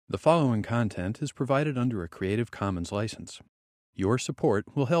The following content is provided under a Creative Commons license. Your support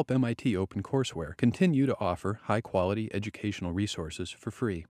will help MIT OpenCourseware continue to offer high-quality educational resources for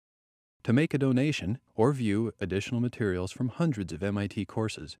free. To make a donation or view additional materials from hundreds of MIT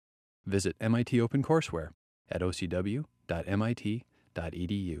courses, visit MIT OpenCourseware at ocw.mit.edu.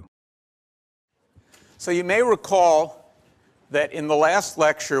 So you may recall that in the last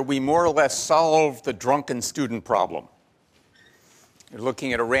lecture, we more or less solved the drunken student problem. You're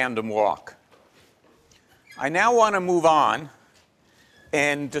looking at a random walk. I now want to move on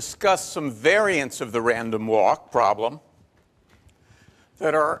and discuss some variants of the random walk problem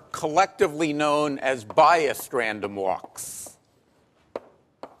that are collectively known as biased random walks.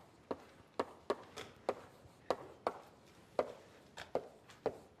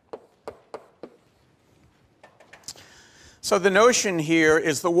 So the notion here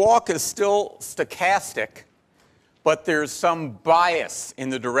is the walk is still stochastic, but there's some bias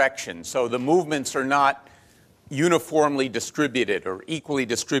in the direction. So the movements are not uniformly distributed or equally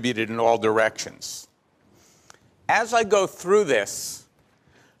distributed in all directions. As I go through this,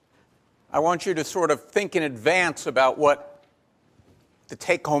 I want you to sort of think in advance about what the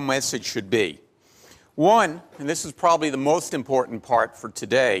take-home message should be. One, and this is probably the most important part for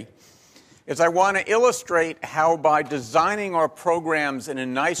today, is I want to illustrate how by designing our programs in a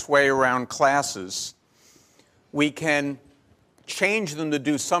nice way around classes, we can change them to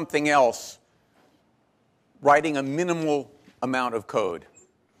do something else, writing a minimal amount of code.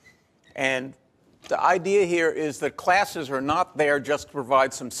 And the idea here is that classes are not there just to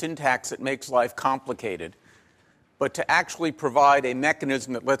provide some syntax that makes life complicated, but to actually provide a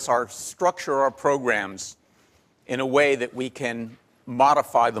mechanism that lets us structure our programs in a way that we can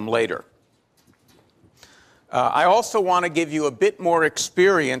modify them later. I also want to give you a bit more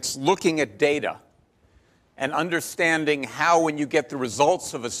experience looking at data and understanding how, when you get the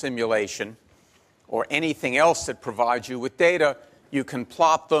results of a simulation or anything else that provides you with data, you can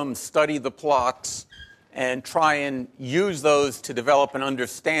plot them, study the plots, and try and use those to develop an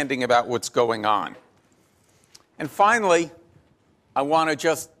understanding about what's going on. And finally, I want to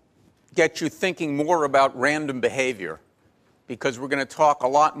just get you thinking more about random behavior, because we're going to talk a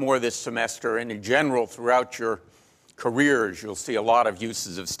lot more this semester, and in general throughout your careers you'll see a lot of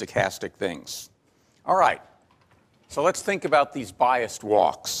uses of stochastic things. All right. So let's think about these biased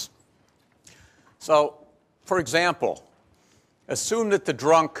walks. So, for example, assume that the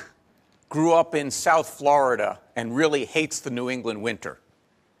drunk grew up in South Florida and really hates the New England winter.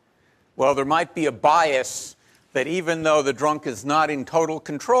 Well, there might be a bias that even though the drunk is not in total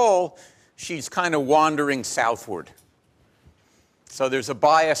control, she's kind of wandering southward. So there's a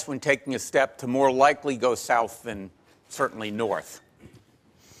bias when taking a step to more likely go south than certainly north.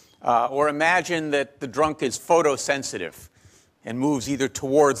 Or imagine that the drunk is photosensitive and moves either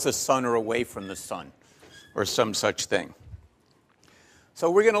towards the sun or away from the sun, or some such thing.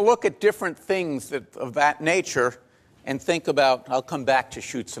 So we're going to look at different things of that nature and think about, I'll come back to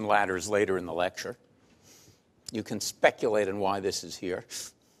Chutes and Ladders later in the lecture. You can speculate on why this is here.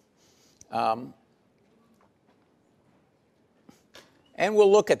 And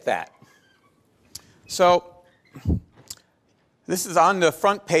we'll look at that. So this is on the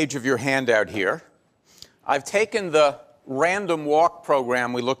front page of your handout here. I've taken the random walk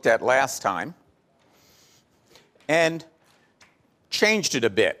program we looked at last time and changed it a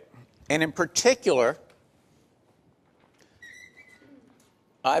bit. And in particular,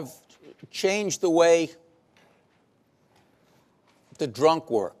 I've changed the way the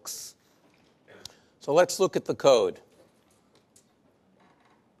drunk works. So let's look at the code.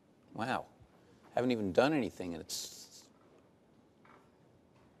 Wow, haven't even done anything, and let's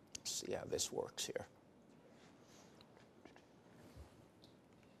see how this works here.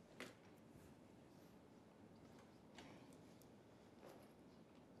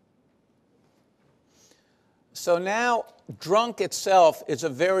 So now, drunk itself is a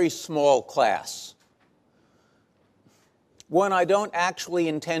very small class, one I don't actually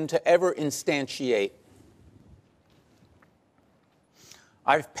intend to ever instantiate.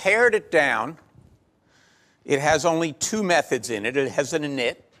 I've pared it down. It has only two methods in it. It has an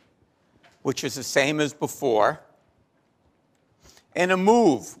init, which is the same as before, and a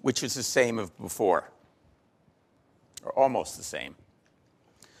move, which is the same as before, or almost the same.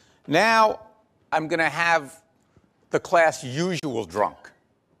 Now I'm going to have the class usual drunk.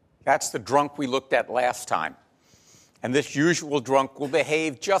 That's the drunk we looked at last time. And this usual drunk will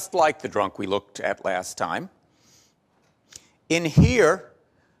behave just like the drunk we looked at last time. In here,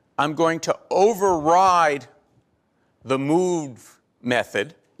 I'm going to override the move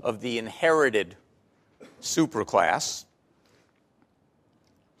method of the inherited superclass.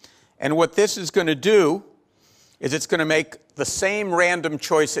 And what this is going to do is it's going to make the same random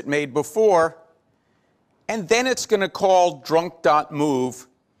choice it made before, and then it's going to call drunk.move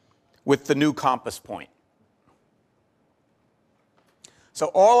with the new compass point.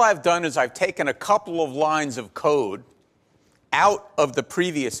 So all I've done is I've taken a couple of lines of code out of the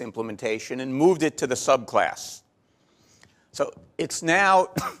previous implementation and moved it to the subclass. So it's now,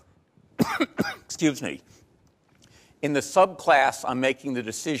 excuse me, in the subclass I'm making the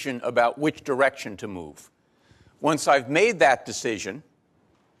decision about which direction to move. Once I've made that decision,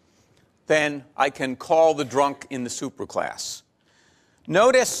 then I can call the drunk in the superclass.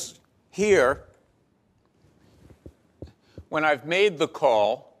 Notice here, when I've made the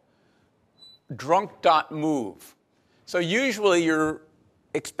call, drunk.move. So usually you're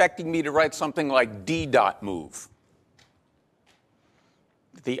expecting me to write something like d.move,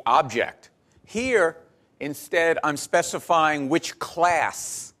 the object. Here, instead, I'm specifying which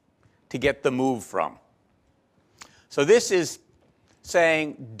class to get the move from. So this is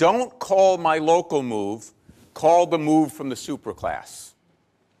saying, don't call my local move, call the move from the superclass.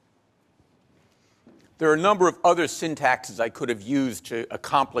 There are a number of other syntaxes I could have used to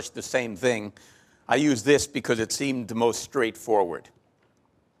accomplish the same thing. I use this because it seemed the most straightforward.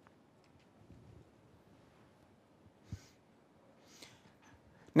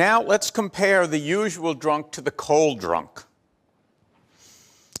 Now let's compare the usual drunk to the cold drunk.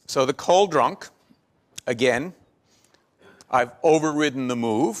 So the cold drunk, again, I've overridden the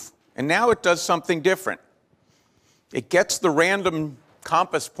move, and now it does something different. It gets the random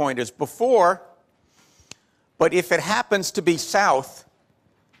compass point as before, but if it happens to be south,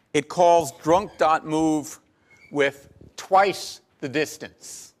 it calls drunk.move with twice the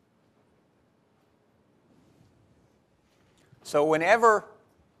distance. So whenever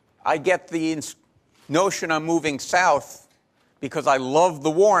I get the notion I'm moving south, because I love the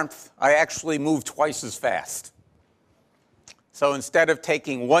warmth, I actually move twice as fast. So instead of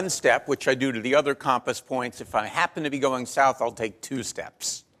taking one step, which I do to the other compass points, if I happen to be going south, I'll take 2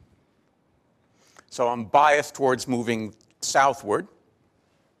 steps. So I'm biased towards moving southward.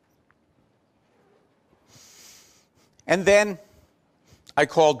 And then I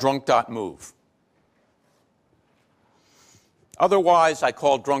call drunk.move. Otherwise, I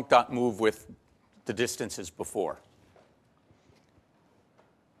call drunk.move with the distances before.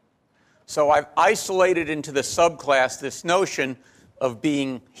 So I've isolated into the subclass this notion of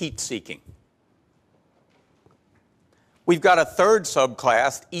being heat-seeking. We've got a third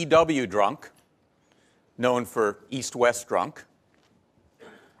subclass, EW drunk, known for east-west drunk.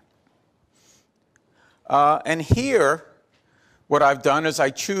 And here, what I've done is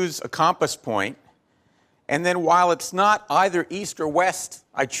I choose a compass point, and then while it's not either east or west,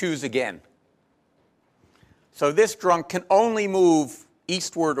 I choose again. So this drunk can only move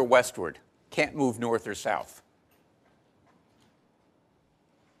eastward or westward, can't move north or south.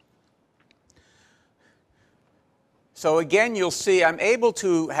 So again, you'll see I'm able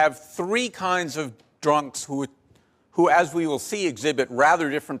to have 3 kinds of drunks who, as we will see, exhibit rather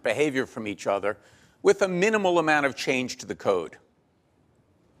different behavior from each other with a minimal amount of change to the code.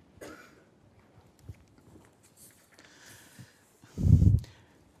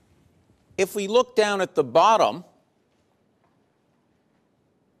 If we look down at the bottom,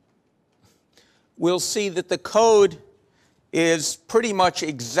 we'll see that the code is pretty much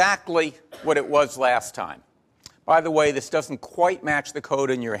exactly what it was last time. By the way, this doesn't quite match the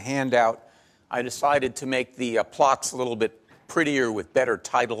code in your handout. I decided to make the plots a little bit prettier with better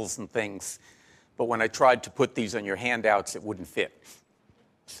titles and things. But when I tried to put these on your handouts, it wouldn't fit.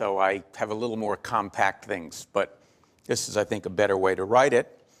 So I have a little more compact things. But this is, I think, a better way to write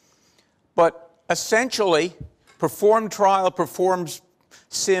it. But essentially, perform trial, perform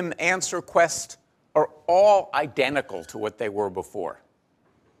sim, answer quest are all identical to what they were before.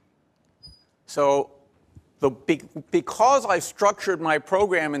 So because I've structured my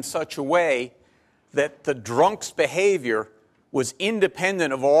program in such a way that the drunk's behavior was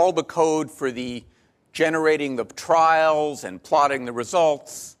independent of all the code for the generating the trials and plotting the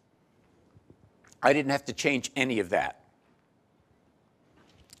results, I didn't have to change any of that.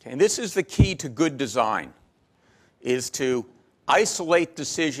 Okay, and this is the key to good design, is to isolate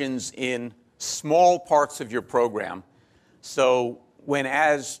decisions in small parts of your program. So when,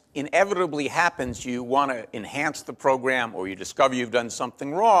 as inevitably happens, you want to enhance the program or you discover you've done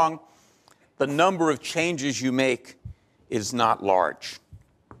something wrong, the number of changes you make is not large.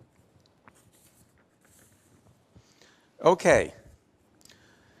 Okay.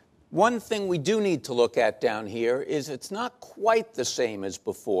 One thing we do need to look at down here is it's not quite the same as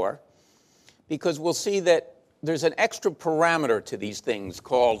before, because we'll see that there's an extra parameter to these things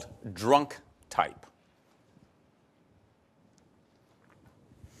called drunk type.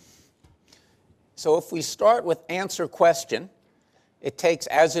 So if we start with answer question, it takes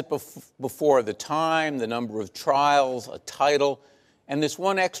as it before the time, the number of trials, a title, and this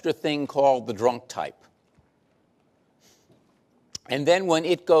one extra thing called the drunk type. And then when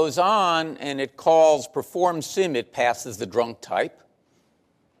it goes on and it calls perform sim, it passes the drunk type.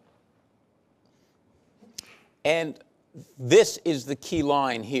 And this is the key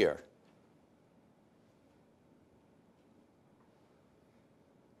line here.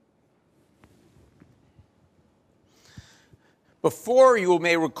 Before, you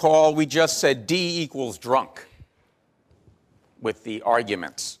may recall, we just said D equals drunk with the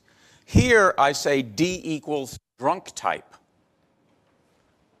arguments. Here, I say D equals drunk type.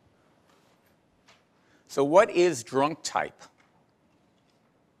 So what is drunk type?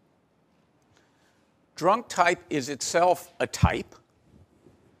 Drunk type is itself a type.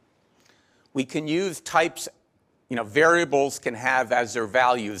 We can use types, variables can have as their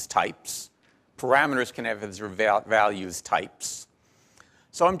values types. Parameters can have as their values types.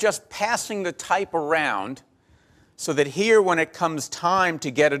 So I'm just passing the type around so that here, when it comes time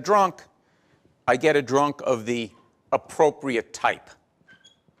to get a drunk, I get a drunk of the appropriate type.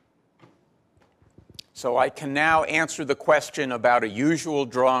 So I can now answer the question about a usual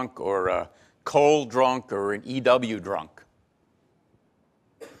drunk or a cold drunk or an EW drunk.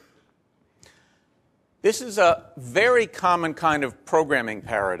 This is a very common kind of programming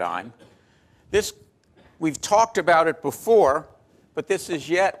paradigm. We've talked about it before, but this is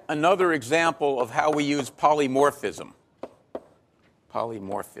yet another example of how we use polymorphism.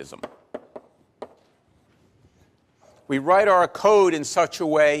 Polymorphism. We write our code in such a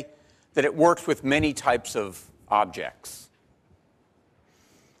way that it works with many types of objects.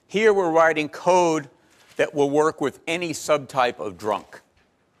 Here we're writing code that will work with any subtype of drunk.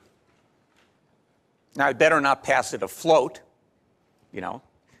 Now, I better not pass it a float,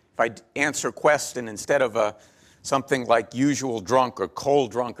 If I answer question instead of something like usual drunk or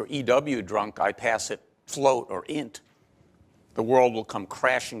cold drunk or EW drunk, I pass it float or int. The world will come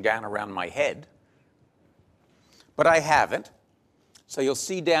crashing down around my head. But I haven't. So you'll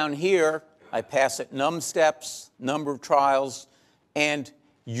see down here, I pass it num steps, number of trials, and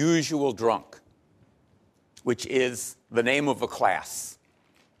usual drunk, which is the name of a class.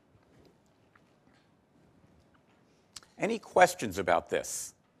 Any questions about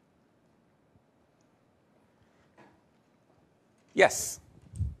this? Yes?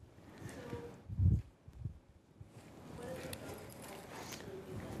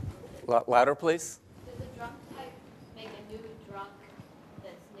 Louder, please. Does a drunk type make a new drunk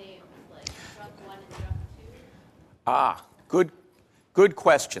that's named like drunk 1 and drunk 2? Good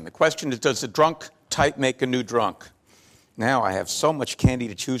question. The question is, does the drunk type make a new drunk? Now I have so much candy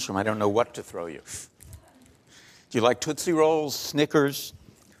to choose from, I don't know what to throw you. Do you like Tootsie Rolls, Snickers,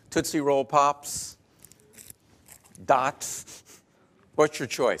 Tootsie Roll Pops, Dots? What's your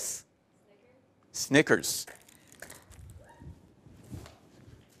choice? Snickers.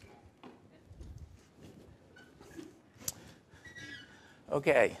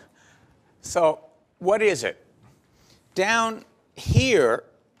 Okay, so what is it? Down here,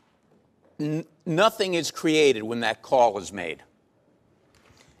 nothing is created when that call is made.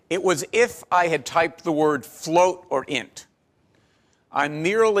 It was if I had typed the word float or int. I'm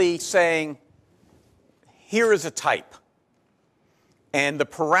merely saying, here is a type. And the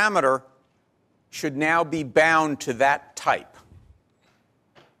parameter should now be bound to that type.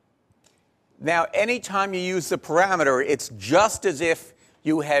 Now, anytime you use the parameter, it's just as if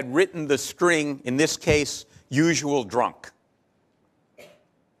you had written the string, in this case, usual drunk.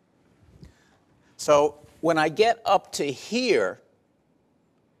 So when I get up to here,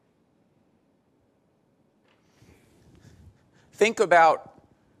 think about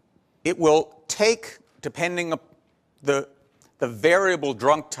it will take, depending on the variable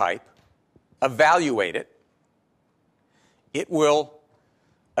drunk type, evaluate it. It will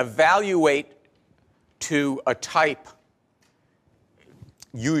evaluate to a type,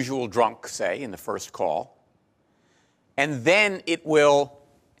 usual drunk, say, in the first call. And then it will,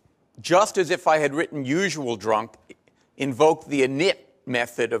 just as if I had written usual drunk, invoke the init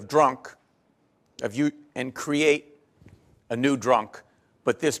method of drunk and create a new drunk.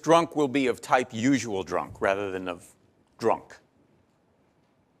 But this drunk will be of type usual drunk rather than of drunk.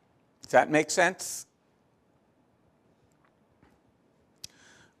 Does that make sense?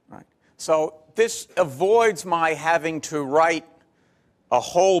 Right. So this avoids my having to write a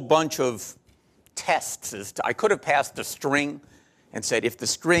whole bunch of tests. I could have passed a string and said, if the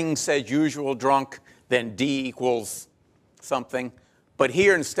string says usual drunk, then D equals something. But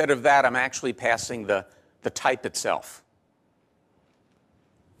here, instead of that, I'm actually passing the type itself.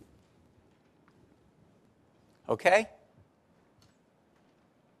 Okay?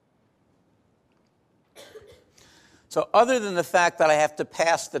 So other than the fact that I have to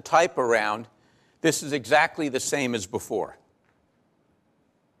pass the type around, this is exactly the same as before.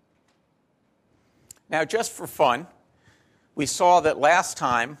 Now, just for fun, we saw that last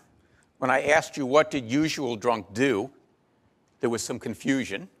time when I asked you what did usual drunk do, there was some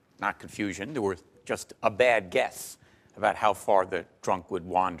confusion. Not confusion, there was just a bad guess about how far the drunk would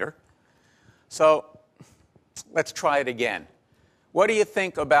wander. So let's try it again. What do you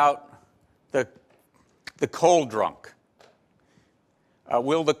think about the cold drunk?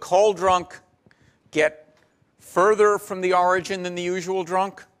 Will the cold drunk get further from the origin than the usual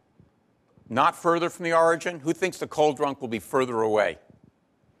drunk? Not further from the origin? Who thinks the cold drunk will be further away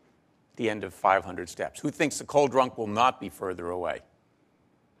at the end of 500 steps? Who thinks the cold drunk will not be further away?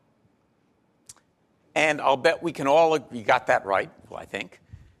 And I'll bet we can all agree, you got that right, I think.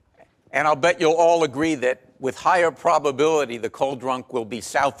 And I'll bet you'll all agree that with higher probability, the cold drunk will be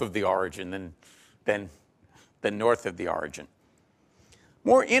south of the origin than north of the origin.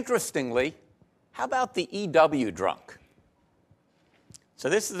 More interestingly, how about the EW drunk? So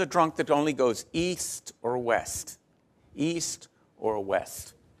this is a drunk that only goes east or west. East or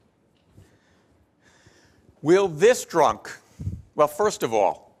west. Will this drunk, well, first of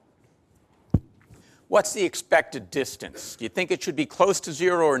all, what's the expected distance? Do you think it should be close to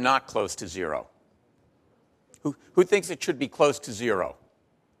 0 or not close to 0? Who thinks it should be close to 0?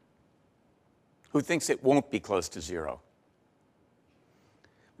 Who thinks it won't be close to 0?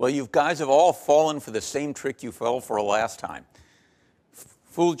 Well, you guys have all fallen for the same trick you fell for last time.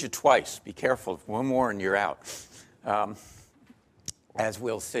 Fooled you twice. Be careful. One more and you're out, as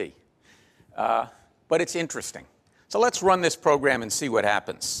we'll see. But it's interesting. So let's run this program and see what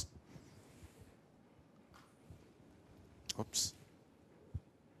happens. Oops.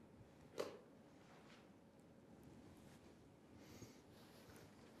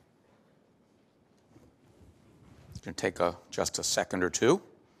 It's going to take just a second or two.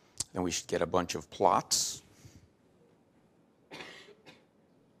 Then we should get a bunch of plots.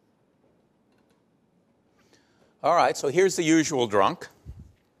 All right, so here's the usual drunk.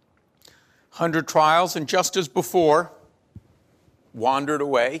 100 trials, and just as before, wandered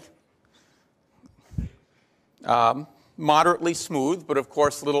away. Moderately smooth, but of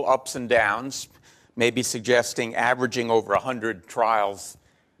course little ups and downs, maybe suggesting averaging over 100 trials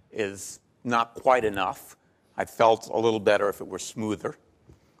is not quite enough. I felt a little better if it were smoother.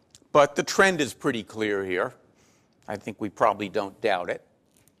 But the trend is pretty clear here. I think we probably don't doubt it.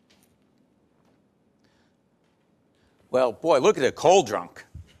 Well, boy, look at a cold drunk.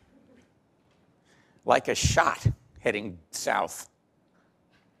 Like a shot heading south.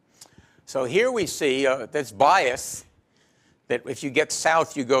 So here we see this bias that if you get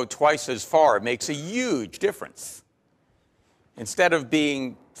south, you go twice as far. It makes a huge difference. Instead of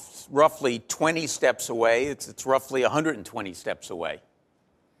being roughly 20 steps away, it's roughly 120 steps away.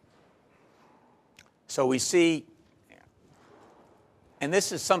 So we see, and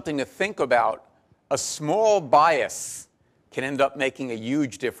this is something to think about, a small bias can end up making a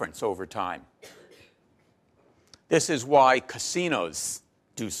huge difference over time. This is why casinos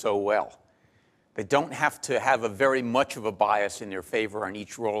do so well. They don't have to have a very much of a bias in their favor on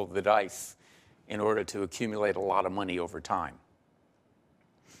each roll of the dice in order to accumulate a lot of money over time.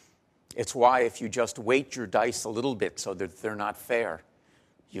 It's why if you just weight your dice a little bit so that they're not fair,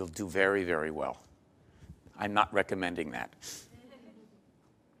 you'll do very, very well. I'm not recommending that.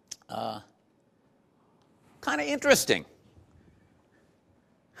 Kind of interesting.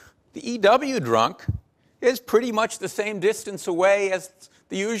 The EW drunk is pretty much the same distance away as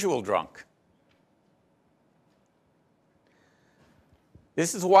the usual drunk.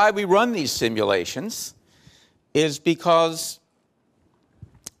 This is why we run these simulations, is because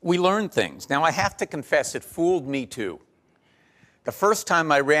we learn things. Now, I have to confess, it fooled me too. The first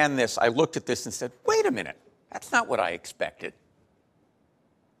time I ran this, I looked at this and said, wait a minute, that's not what I expected.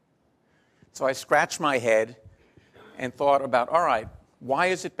 So I scratched my head and thought about, all right, why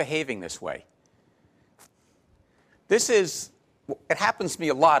is it behaving this way? It happens to me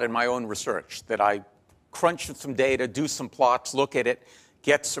a lot in my own research, that I crunch some data, do some plots, look at it,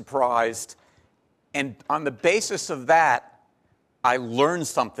 get surprised, and on the basis of that, I learn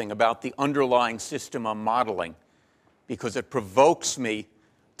something about the underlying system I'm modeling, because it provokes me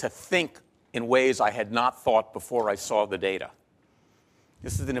to think in ways I had not thought before I saw the data.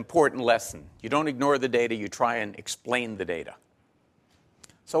 This is an important lesson. You don't ignore the data, you try and explain the data.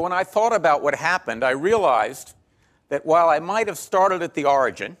 So when I thought about what happened, I realized that while I might have started at the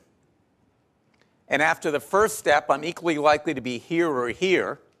origin, and after the first step I'm equally likely to be here or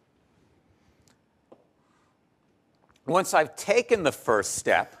here, once I've taken the first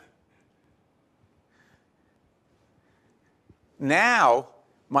step, now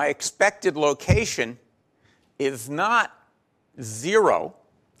my expected location is not 0,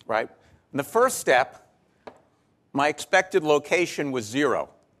 right? In the first step, my expected location was 0,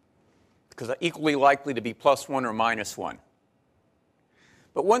 because I'm equally likely to be +1 or -1.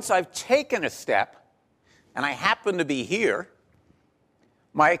 But once I've taken a step, and I happen to be here,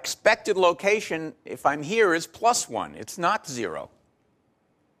 my expected location, if I'm here, is +1. It's not 0.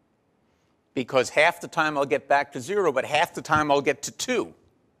 Because half the time I'll get back to 0, but half the time I'll get to 2.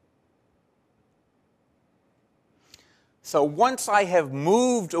 So once I have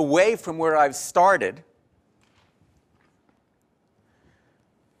moved away from where I've started,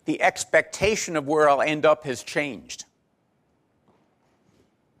 the expectation of where I'll end up has changed.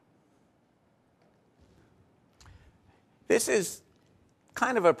 This is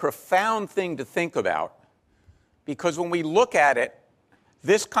kind of a profound thing to think about, because when we look at it,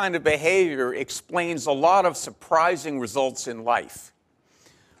 this kind of behavior explains a lot of surprising results in life,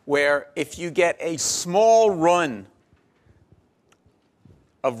 where if you get a small run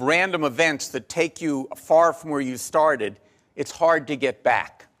of random events that take you far from where you started, it's hard to get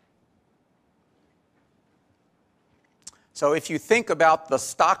back. So if you think about the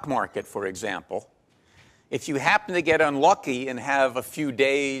stock market, for example, if you happen to get unlucky and have a few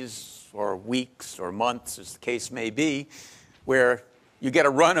days or weeks or months, as the case may be, where you get a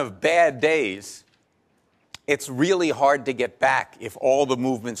run of bad days, it's really hard to get back if all the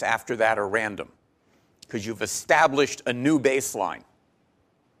movements after that are random, because you've established a new baseline.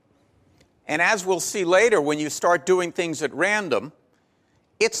 And as we'll see later, when you start doing things at random,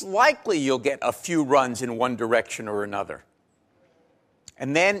 it's likely you'll get a few runs in one direction or another.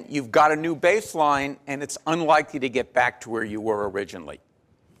 And then you've got a new baseline, and it's unlikely to get back to where you were originally.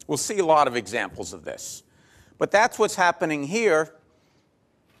 We'll see a lot of examples of this. But that's what's happening here,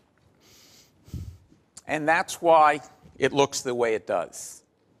 and that's why it looks the way it does.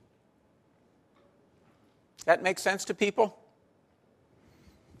 That make sense to people?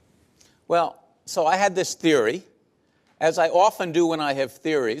 Well, so I had this theory. As I often do when I have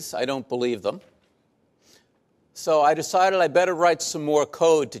theories, I don't believe them. So I decided I better write some more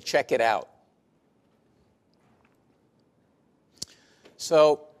code to check it out.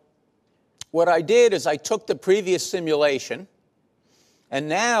 So what I did is I took the previous simulation, and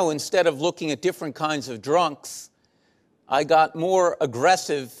now instead of looking at different kinds of drunks, I got more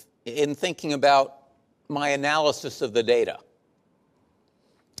aggressive in thinking about my analysis of the data.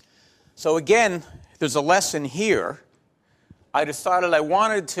 So again, there's a lesson here. I decided I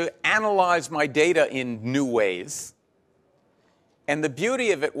wanted to analyze my data in new ways. And the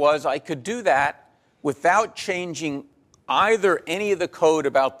beauty of it was I could do that without changing either any of the code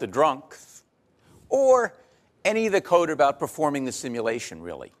about the drunks or any of the code about performing the simulation,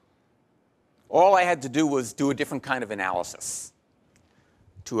 really. All I had to do was do a different kind of analysis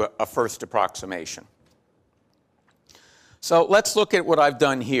to a first approximation. So let's look at what I've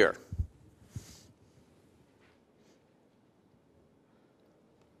done here.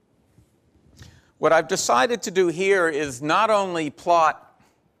 What I've decided to do here is not only plot,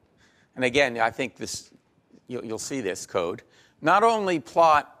 and again, I think this, you'll see this code, not only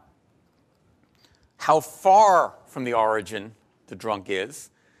plot how far from the origin the drunk is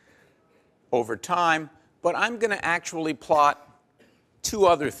over time, but I'm going to actually plot two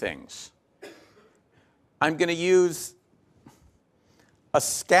other things. I'm going to use a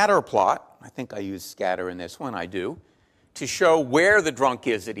scatter plot. I think I use scatter in this one, I do, to show where the drunk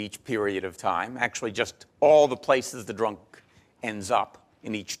is at each period of time, actually just all the places the drunk ends up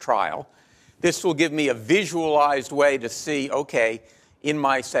in each trial. This will give me a visualized way to see, okay, in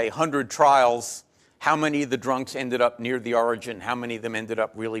my, say, 100 trials, how many of the drunks ended up near the origin, how many of them ended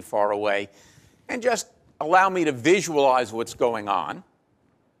up really far away, and just allow me to visualize what's going on.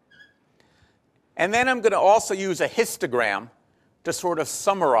 And then I'm going to also use a histogram to sort of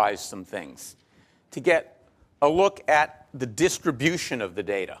summarize some things, to get a look at the distribution of the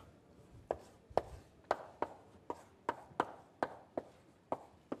data.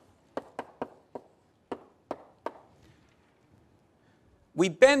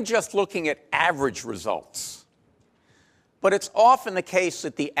 We've been just looking at average results, but it's often the case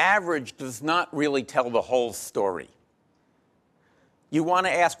that the average does not really tell the whole story. You want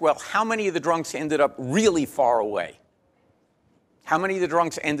to ask, well, how many of the drunks ended up really far away? How many of the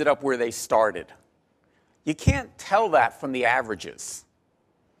drunks ended up where they started? You can't tell that from the averages.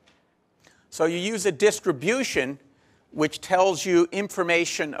 So you use a distribution which tells you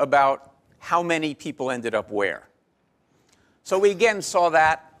information about how many people ended up where. So we again saw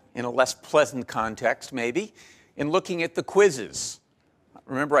that in a less pleasant context, maybe, in looking at the quizzes.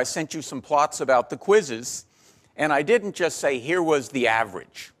 Remember, I sent you some plots about the quizzes, and I didn't just say, here was the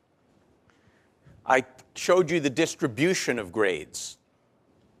average. I showed you the distribution of grades.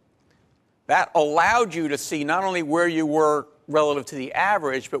 That allowed you to see not only where you were relative to the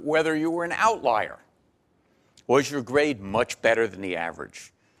average, but whether you were an outlier. Was your grade much better than the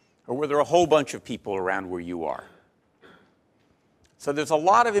average? Or were there a whole bunch of people around where you are? So there's a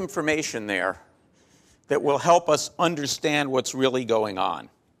lot of information there that will help us understand what's really going on.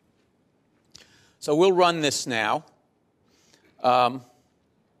 So we'll run this now.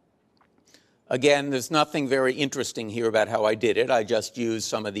 Again, there's nothing very interesting here about how I did it. I just used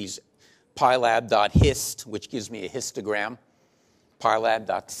some of these pylab.hist, which gives me a histogram,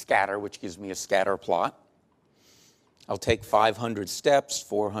 pylab.scatter, which gives me a scatter plot. I'll take 500 steps,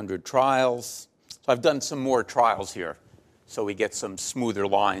 400 trials. So I've done some more trials here, so we get some smoother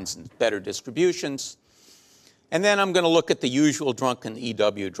lines and better distributions. And then I'm going to look at the usual drunk and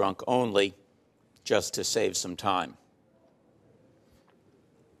EW drunk only, just to save some time.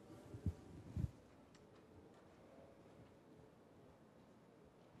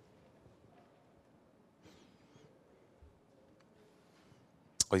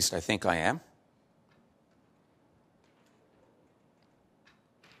 At least I think I am.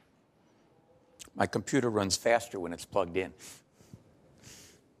 My computer runs faster when it's plugged in.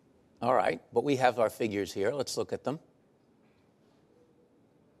 All right, but we have our figures here. Let's look at them.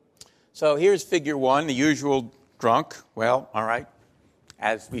 So here's figure 1, the usual drunk. Well, all right,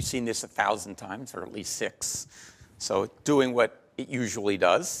 as we've seen this 1,000 times, or at least 6. So doing what it usually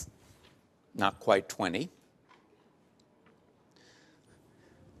does, not quite 20.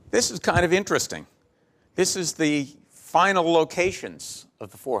 This is kind of interesting. This is the final locations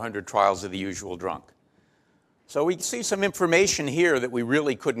of the 400 trials of the usual drunk. So we see some information here that we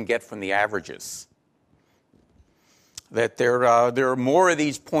really couldn't get from the averages. That there are more of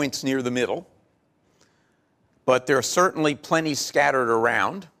these points near the middle, but there are certainly plenty scattered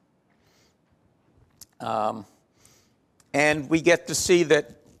around. And we get to see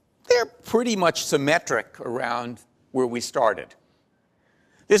that they're pretty much symmetric around where we started.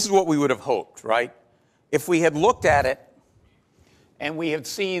 This is what we would have hoped, right? If we had looked at it and we had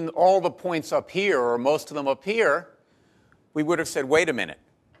seen all the points up here, or most of them up here, we would have said, wait a minute,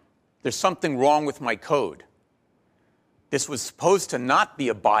 there's something wrong with my code. This was supposed to not be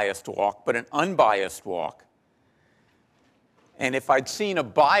a biased walk, but an unbiased walk. And if I'd seen a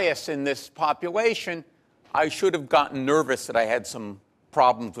bias in this population, I should have gotten nervous that I had some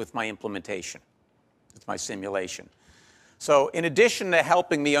problems with my implementation, with my simulation. So in addition to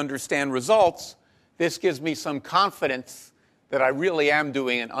helping me understand results, this gives me some confidence that I really am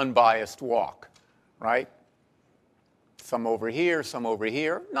doing an unbiased walk, right? Some over here, some over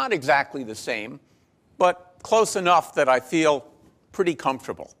here. Not exactly the same, but close enough that I feel pretty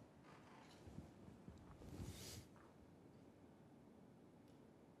comfortable.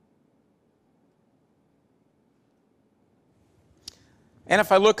 And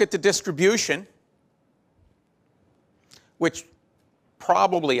if I look at the distribution, which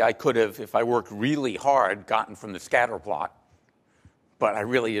probably I could have, if I worked really hard, gotten from the scatter plot, but I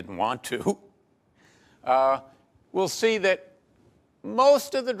really didn't want to, we'll see that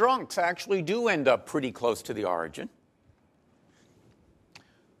most of the drunks actually do end up pretty close to the origin,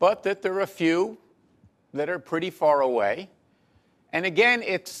 but that there are a few that are pretty far away. And again,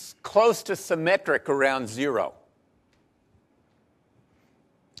 it's close to symmetric around 0,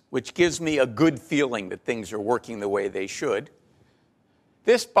 which gives me a good feeling that things are working the way they should.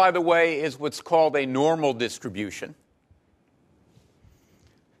 This, by the way, is what's called a normal distribution,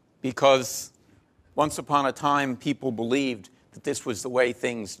 because once upon a time, people believed that this was the way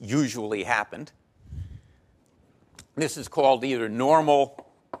things usually happened. This is called either normal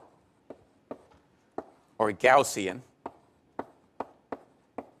or Gaussian.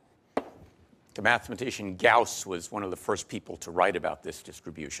 The mathematician Gauss was one of the first people to write about this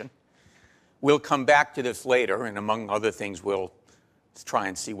distribution. We'll come back to this later, and among other things, we'll try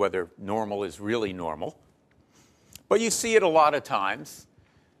and see whether normal is really normal. But you see it a lot of times.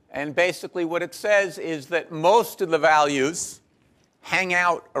 And basically what it says is that most of the values hang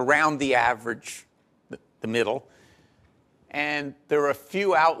out around the average, the middle. And there are a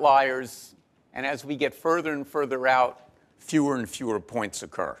few outliers. And as we get further and further out, fewer and fewer points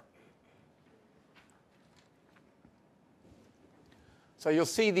occur. So you'll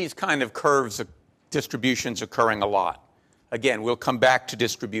see these kind of curves, distributions occurring a lot. Again, we'll come back to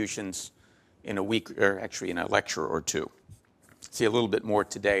distributions in a week, or actually in a lecture or two. See a little bit more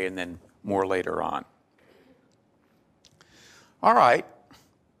today and then more later on. All right.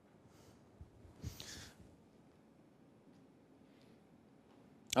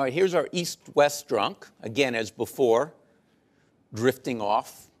 All right, here's our east-west drunk, again as before, drifting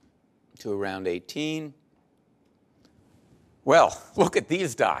off to around 18. Well, look at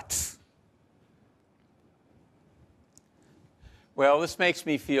these dots. Well, this makes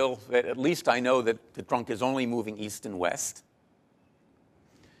me feel that at least I know that the drunk is only moving east and west.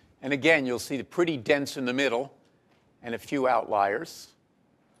 And again, you'll see it pretty dense in the middle and a few outliers.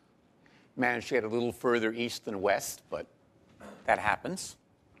 Managed to get a little further east than west, but that happens.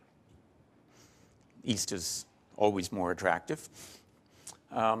 East is always more attractive.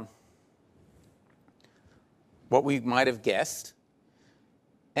 What we might have guessed.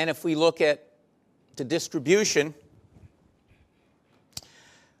 And if we look at the distribution,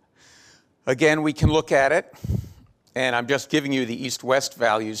 again, we can look at it. And I'm just giving you the east-west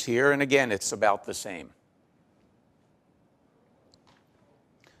values here. And again, it's about the same.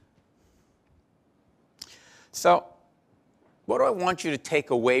 So what do I want you to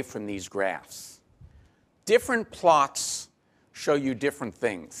take away from these graphs? Different plots show you different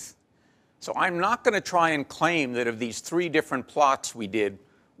things. So I'm not going to try and claim that of these 3 different plots we did,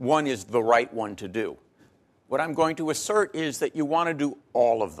 one is the right one to do. What I'm going to assert is that you want to do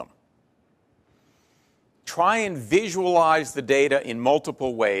all of them. Try and visualize the data in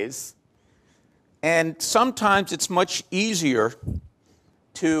multiple ways. And sometimes it's much easier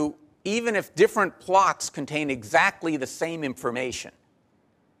to, even if different plots contain exactly the same information,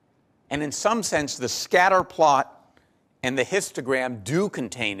 and in some sense, the scatter plot and the histogram do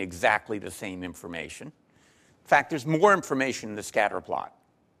contain exactly the same information. In fact, there's more information in the scatter plot,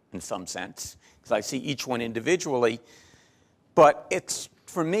 in some sense, because I see each one individually. But it's,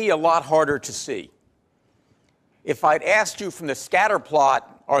 for me, a lot harder to see. If I'd asked you from the scatter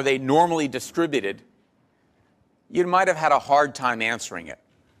plot, are they normally distributed, you might have had a hard time answering it,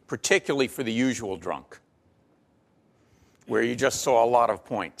 particularly for the usual drunk, where you just saw a lot of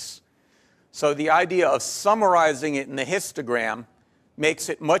points. So the idea of summarizing it in the histogram makes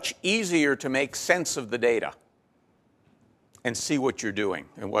it much easier to make sense of the data and see what you're doing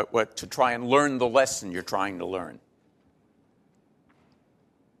and what to try and learn the lesson you're trying to learn.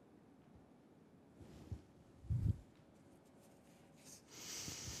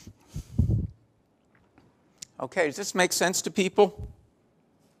 Okay, does this make sense to people?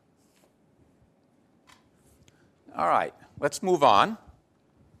 All right, let's move on.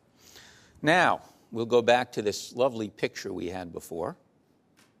 Now, we'll go back to this lovely picture we had before.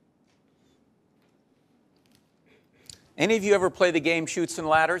 Any of you ever play the game Chutes and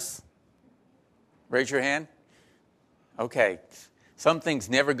Ladders? Raise your hand. Okay, some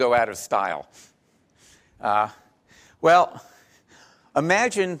things never go out of style. Well,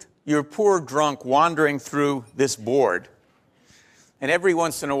 imagine you're poor drunk wandering through this board, and every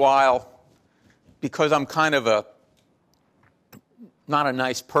once in a while, because I'm kind of not a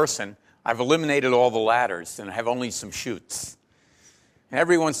nice person, I've eliminated all the ladders and I have only some chutes. And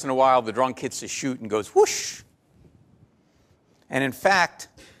every once in a while, the drunk hits a chute and goes whoosh. And in fact,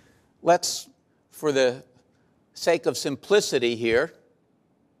 let's, for the sake of simplicity here,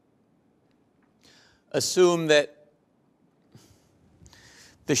 assume that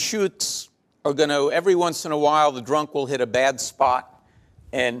the chutes are going to, every once in a while, the drunk will hit a bad spot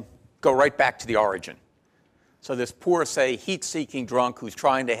and go right back to the origin. So this poor, say, heat-seeking drunk who's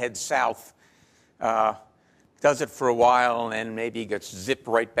trying to head south does it for a while and then maybe gets zipped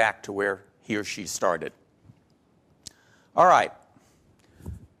right back to where he or she started. All right.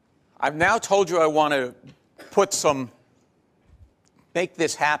 I've now told you I want to make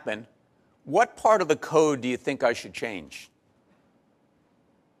this happen. What part of the code do you think I should change?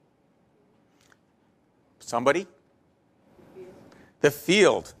 Somebody? The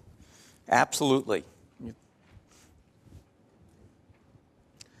field. Absolutely.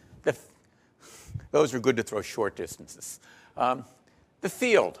 Those are good to throw short distances. The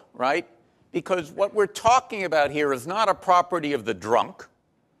field, right? Because what we're talking about here is not a property of the drunk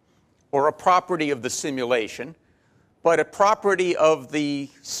or a property of the simulation, but a property of the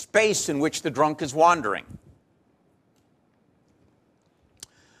space in which the drunk is wandering.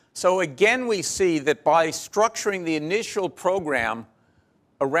 So again, we see that by structuring the initial program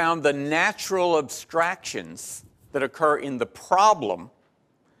around the natural abstractions that occur in the problem,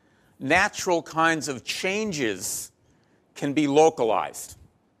 natural kinds of changes can be localized.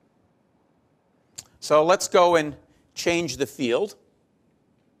 So let's go and change the field.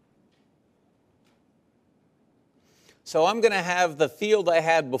 So I'm going to have the field I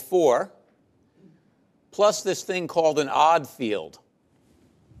had before, plus this thing called an odd field.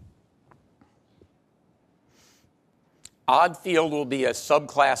 Odd field will be a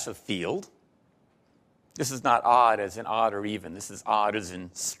subclass of field. This is not odd as in odd or even. This is odd as in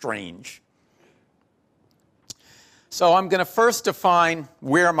strange. So I'm going to first define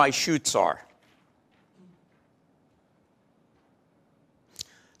where my shoots are.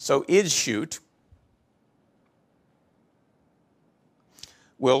 So is shoot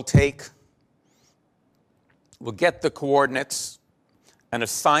we'll get the coordinates and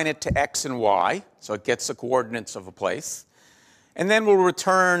assign it to x and y, so it gets the coordinates of a place. And then we'll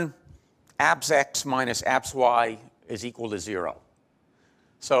return abs x minus abs y is equal to 0.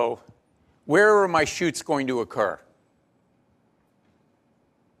 So where are my shoots going to occur?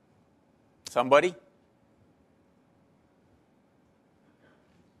 Somebody?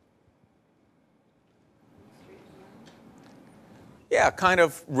 Yeah, kind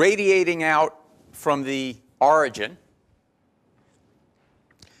of radiating out from the origin.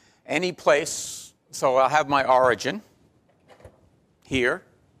 Any place, so I'll have my origin here.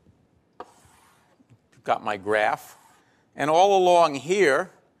 Got my graph. And all along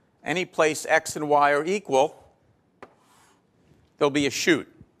here, any place x and y are equal, there'll be a shoot.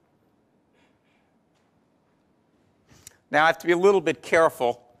 Now, I have to be a little bit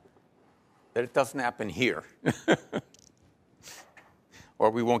careful that it doesn't happen here,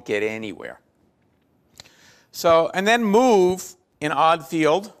 or we won't get anywhere. So, and then move in odd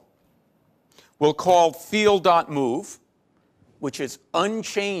field, we'll call field.move, which is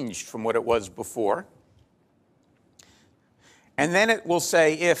unchanged from what it was before. And then it will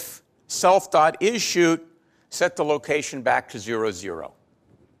say if self.isShoot, set the location back to 0, 0.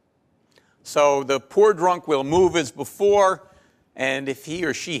 So the poor drunk will move as before, and if he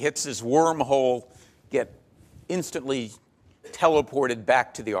or she hits this wormhole, get instantly teleported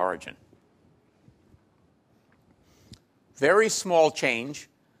back to the origin. Very small change,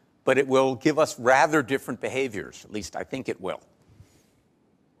 but it will give us rather different behaviors. At least I think it will.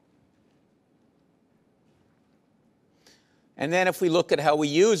 And then if we look at how we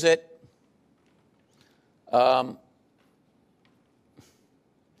use it, not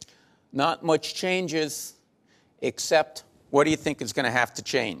much changes, except what do you think is going to have to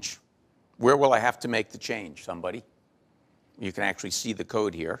change? Where will I have to make the change? Somebody? You can actually see the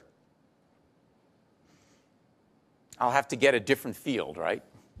code here. I'll have to get a different field, right?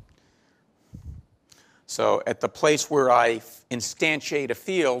 So at the place where I instantiate a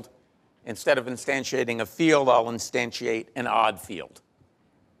field, instead of instantiating a field, I'll instantiate an odd field.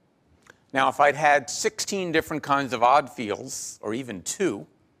 Now, if I'd had 16 different kinds of odd fields, or even 2,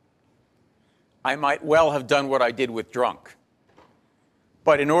 I might well have done what I did with drunk.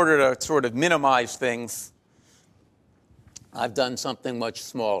 But in order to sort of minimize things, I've done something much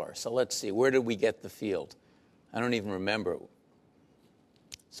smaller. So let's see, where did we get the field? I don't even remember.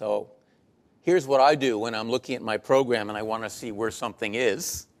 So here's what I do when I'm looking at my program and I want to see where something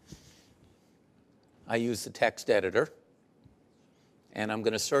is. I use the text editor, and I'm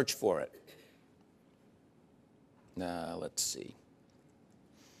going to search for it. Now, let's see.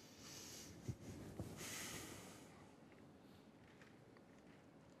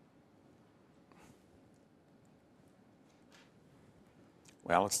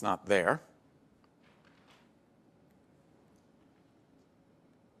 Well, it's not there.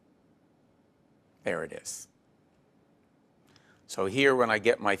 There it is. So here, when I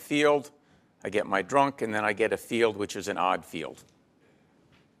get my field, I get my drunk, and then I get a field which is an odd field.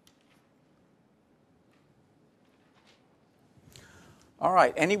 All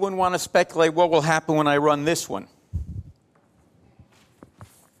right, anyone want to speculate what will happen when I run this one?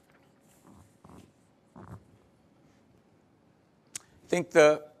 Think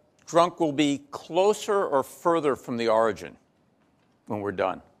the drunk will be closer or further from the origin when we're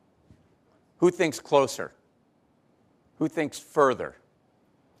done? Who thinks closer? Who thinks further?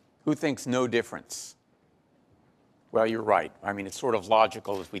 Who thinks no difference? Well, you're right. I mean, it's sort of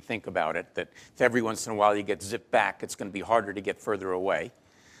logical as we think about it, that if every once in a while you get zipped back, it's going to be harder to get further away.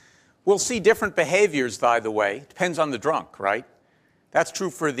 We'll see different behaviors, by the way. Depends on the drunk, right? That's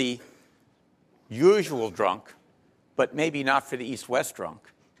true for the usual drunk, but maybe not for the east-west drunk.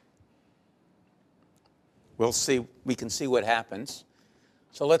 We'll see. We can see what happens.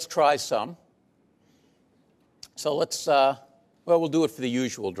 So let's try some. So let's, well, we'll do it for the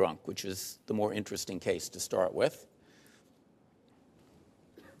usual drunk, which is the more interesting case to start with.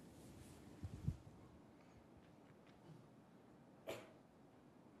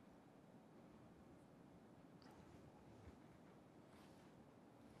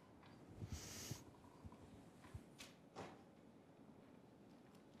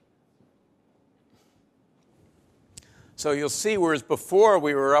 So you'll see, whereas before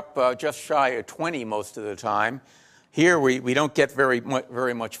we were up just shy of 20 most of the time, here we don't get very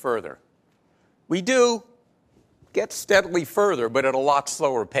much further. We do get steadily further, but at a lot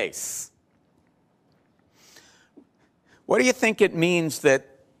slower pace. What do you think it means that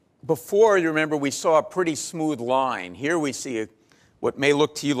before, you remember, we saw a pretty smooth line. Here we see what may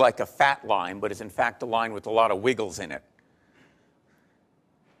look to you like a fat line, but is in fact a line with a lot of wiggles in it.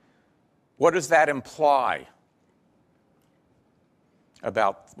 What does that imply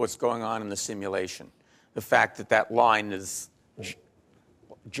about what's going on in the simulation? The fact that that line is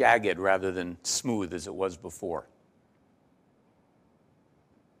jagged rather than smooth as it was before.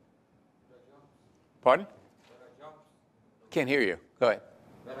 Pardon? Can't hear you. Go ahead.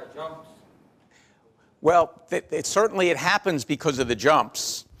 There are jumps. Well, certainly it happens because of the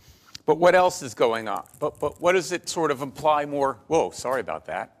jumps. But what else is going on? But what does it sort of imply more? Whoa, sorry about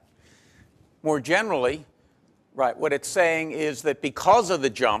that. More generally, right, what it's saying is that because of the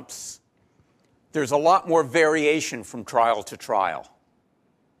jumps, there's a lot more variation from trial to trial.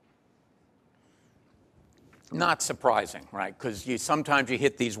 Not surprising, right? Because sometimes you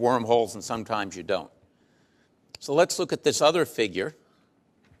hit these wormholes and sometimes you don't. So let's look at this other figure.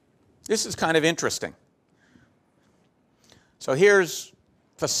 This is kind of interesting. So here's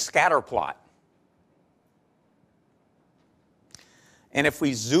the scatter plot. And if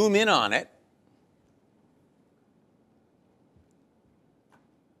we zoom in on it,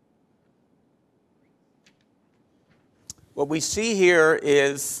 what we see here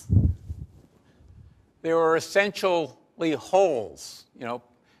is there are essentially holes,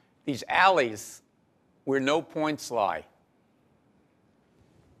 these alleys where no points lie.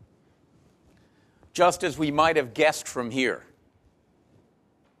 Just as we might have guessed from here.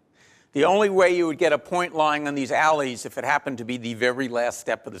 The only way you would get a point lying on these alleys if it happened to be the very last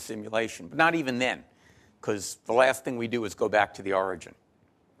step of the simulation, but not even then, because the last thing we do is go back to the origin.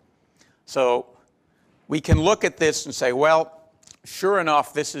 So we can look at this and say, well, sure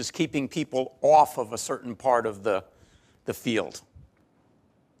enough, this is keeping people off of a certain part of the field.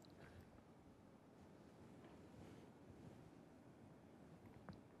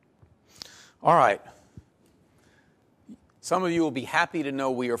 All right. Some of you will be happy to know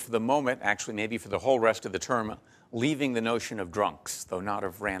we are, for the moment, actually maybe for the whole rest of the term, leaving the notion of drunks, though not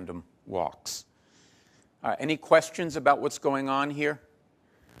of random walks. Any questions about what's going on here?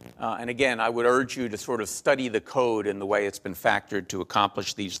 And again, I would urge you to sort of study the code in the way it's been factored to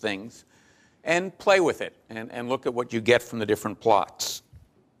accomplish these things and play with it and look at what you get from the different plots.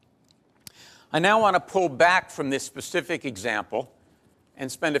 I now want to pull back from this specific example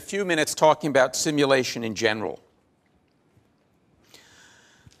and spend a few minutes talking about simulation in general.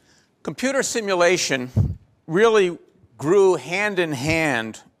 Computer simulation really grew hand in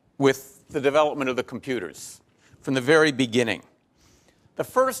hand with the development of the computers from the very beginning. The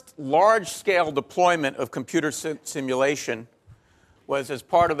first large-scale deployment of computer simulation was as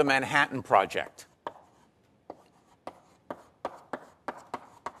part of the Manhattan Project.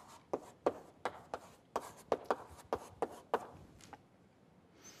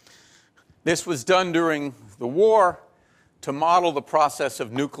 This was done during the war to model the process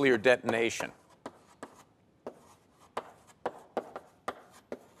of nuclear detonation.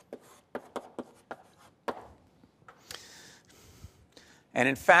 And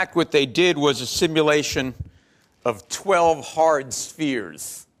in fact, what they did was a simulation of 12 hard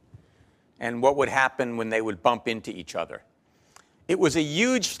spheres and what would happen when they would bump into each other. It was a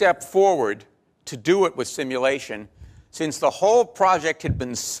huge step forward to do it with simulation, since the whole project had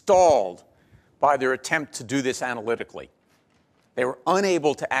been stalled by their attempt to do this analytically. They were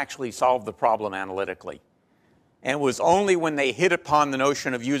unable to actually solve the problem analytically. And it was only when they hit upon the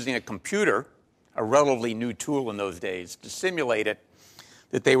notion of using a computer, a relatively new tool in those days, to simulate it,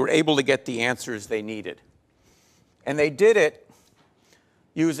 that they were able to get the answers they needed. And they did it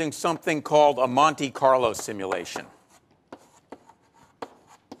using something called a Monte Carlo simulation.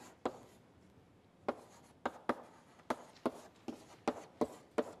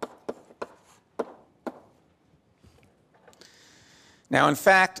 Now, in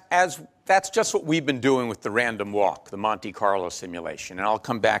fact, that's just what we've been doing with the random walk, the Monte Carlo simulation, and I'll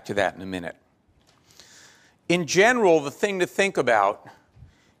come back to that in a minute. In general, the thing to think about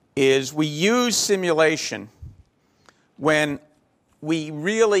is we use simulation when we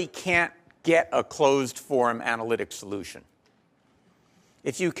really can't get a closed-form analytic solution.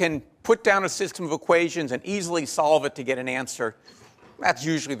 If you can put down a system of equations and easily solve it to get an answer, that's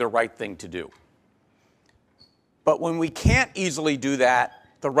usually the right thing to do. But when we can't easily do that,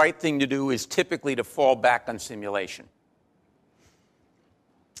 the right thing to do is typically to fall back on simulation.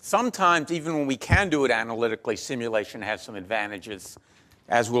 sometimes, even when we can do it analytically, simulation has some advantages,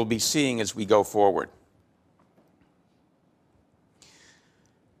 as we'll be seeing as we go forward.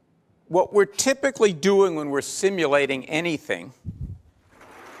 What we're typically doing when we're simulating anything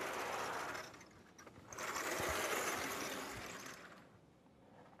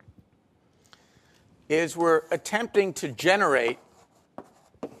is we're attempting to generate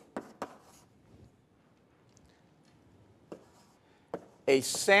a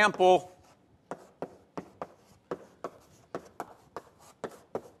sample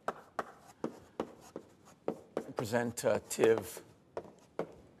representative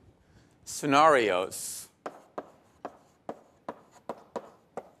scenarios.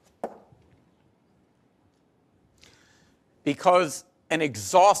 Because an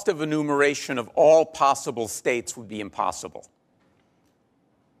exhaustive enumeration of all possible states would be impossible.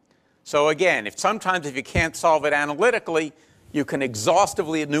 So again, sometimes if you can't solve it analytically, you can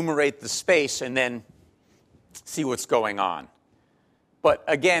exhaustively enumerate the space and then see what's going on. But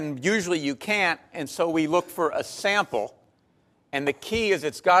again, usually you can't, and so we look for a sample, and the key is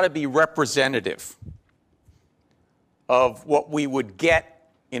it's got to be representative of what we would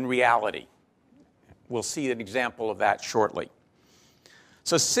get in reality. We'll see an example of that shortly.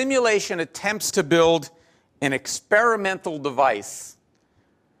 So simulation attempts to build an experimental device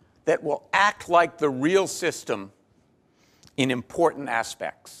that will act like the real system in important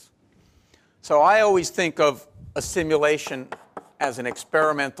aspects. So I always think of a simulation as an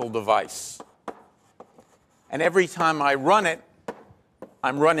experimental device. And every time I run it,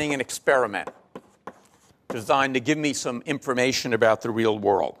 I'm running an experiment designed to give me some information about the real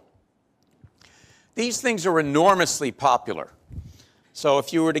world. These things are enormously popular. So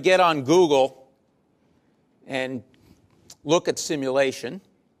if you were to get on Google and look at simulation,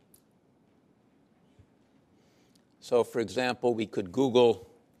 so for example, we could Google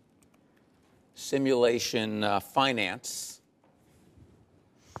simulation finance.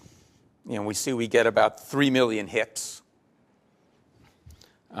 We see we get about 3 million hits.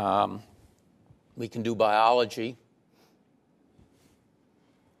 We can do biology.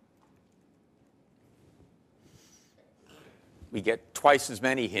 We get twice as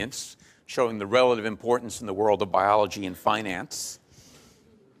many hints, showing the relative importance in the world of biology and finance.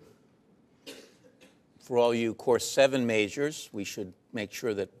 For all you Course 7 majors, we should make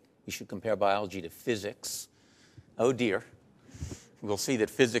sure that we should compare biology to physics. Oh dear. We'll see that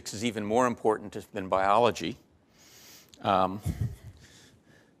physics is even more important than biology. And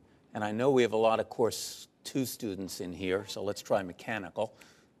I know we have a lot of Course 2 students in here, so let's try mechanical.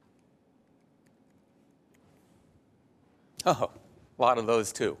 Oh, a lot of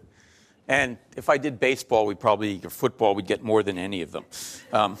those too. And if I did baseball, or football, we'd get more than any of them,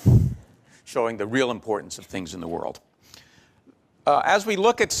 showing the real importance of things in the world. As we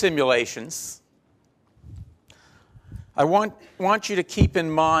look at simulations, I want you to keep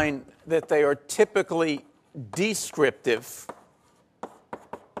in mind that they are typically descriptive,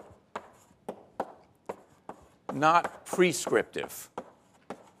 not prescriptive.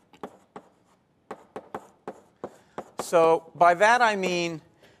 So by that I mean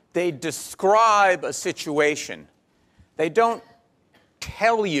they describe a situation. They don't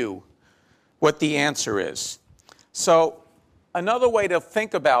tell you what the answer is. So another way to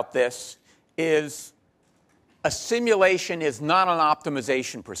think about this is a simulation is not an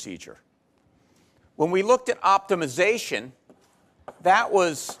optimization procedure. When we looked at optimization, that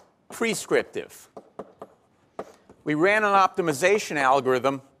was prescriptive. We ran an optimization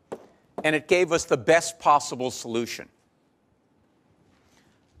algorithm, and it gave us the best possible solution.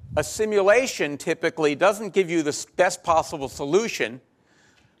 A simulation typically doesn't give you the best possible solution,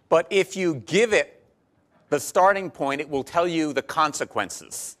 but if you give it the starting point, it will tell you the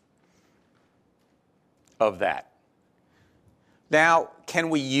consequences of that. Now, can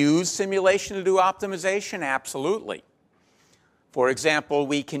we use simulation to do optimization? Absolutely. For example,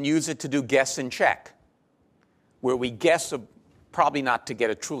 we can use it to do guess and check, where we guess, probably not to get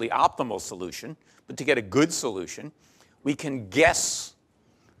a truly optimal solution, but to get a good solution. We can guess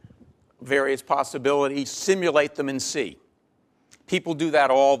various possibilities, simulate them, and see. People do that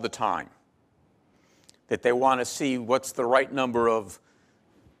all the time, that they want to see what's the right number of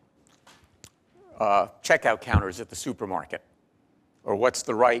checkout counters at the supermarket, or what's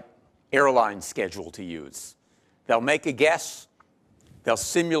the right airline schedule to use. They'll make a guess, they'll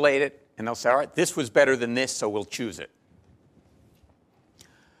simulate it, and they'll say, all right, this was better than this, so we'll choose it.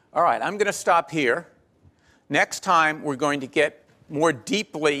 All right, I'm going to stop here. Next time, we're going to get more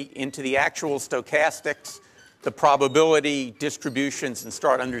deeply into the actual stochastics, the probability distributions, and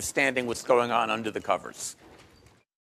start understanding what's going on under the covers.